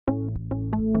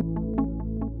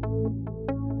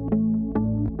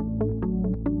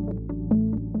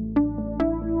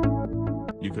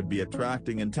be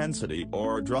attracting intensity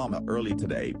or drama early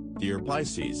today, dear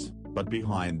Pisces, but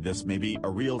behind this may be a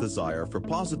real desire for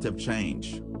positive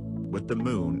change. With the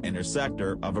moon in your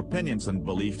sector of opinions and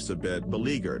beliefs a bit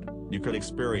beleaguered, you could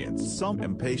experience some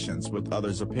impatience with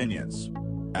others' opinions.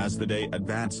 As the day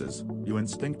advances, you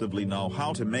instinctively know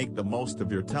how to make the most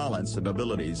of your talents and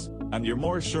abilities, and you're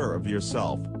more sure of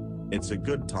yourself. It's a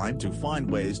good time to find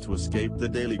ways to escape the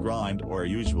daily grind or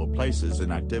usual places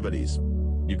and activities.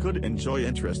 You could enjoy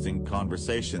interesting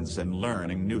conversations and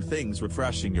learning new things.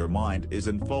 Refreshing your mind is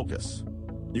in focus.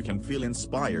 You can feel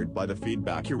inspired by the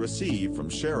feedback you receive from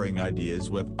sharing ideas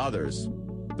with others.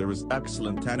 There is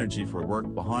excellent energy for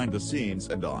work behind the scenes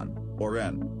and on, or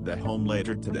in, the home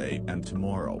later today and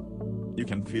tomorrow. You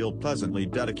can feel pleasantly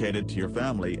dedicated to your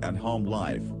family and home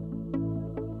life.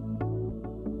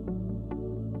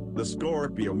 The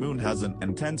Scorpio moon has an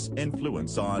intense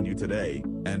influence on you today,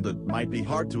 and it might be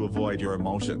hard to avoid your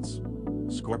emotions.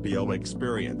 Scorpio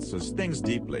experiences things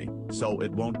deeply, so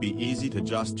it won't be easy to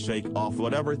just shake off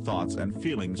whatever thoughts and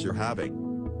feelings you're having.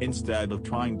 Instead of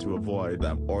trying to avoid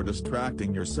them or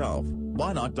distracting yourself,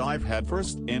 why not dive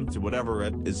headfirst into whatever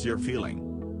it is you're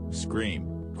feeling?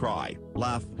 Scream, cry,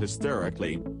 laugh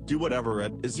hysterically, do whatever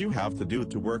it is you have to do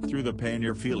to work through the pain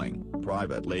you're feeling,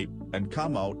 privately, and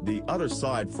come out the other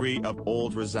side free of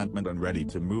old resentment and ready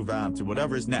to move on to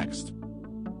whatever's next.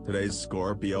 Today's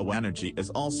Scorpio energy is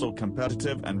also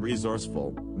competitive and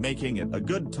resourceful, making it a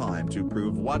good time to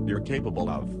prove what you're capable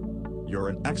of. You're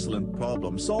an excellent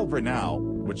problem solver now,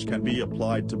 which can be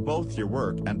applied to both your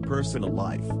work and personal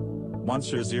life. Once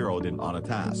you're zeroed in on a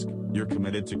task, you're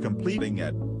committed to completing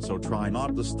it, so try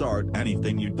not to start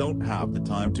anything you don't have the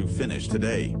time to finish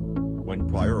today. When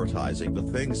prioritizing the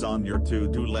things on your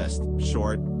to-do list,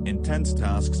 short, intense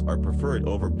tasks are preferred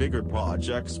over bigger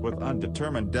projects with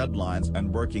undetermined deadlines,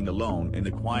 and working alone in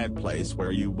a quiet place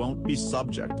where you won't be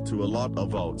subject to a lot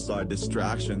of outside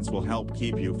distractions will help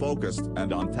keep you focused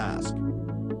and on task.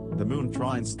 The moon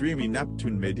trines dreamy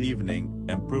Neptune mid-evening,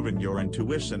 improving your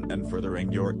intuition and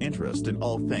furthering your interest in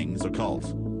all things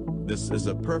occult. This is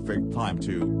a perfect time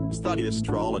to study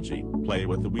astrology, play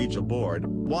with the Ouija board,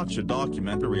 watch a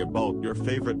documentary about your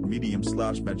favorite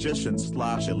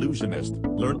medium/magician/illusionist,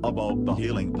 learn about the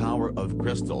healing power of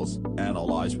crystals,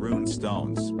 analyze rune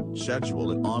stones,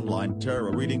 schedule an online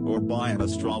tarot reading or buy an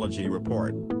astrology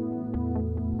report.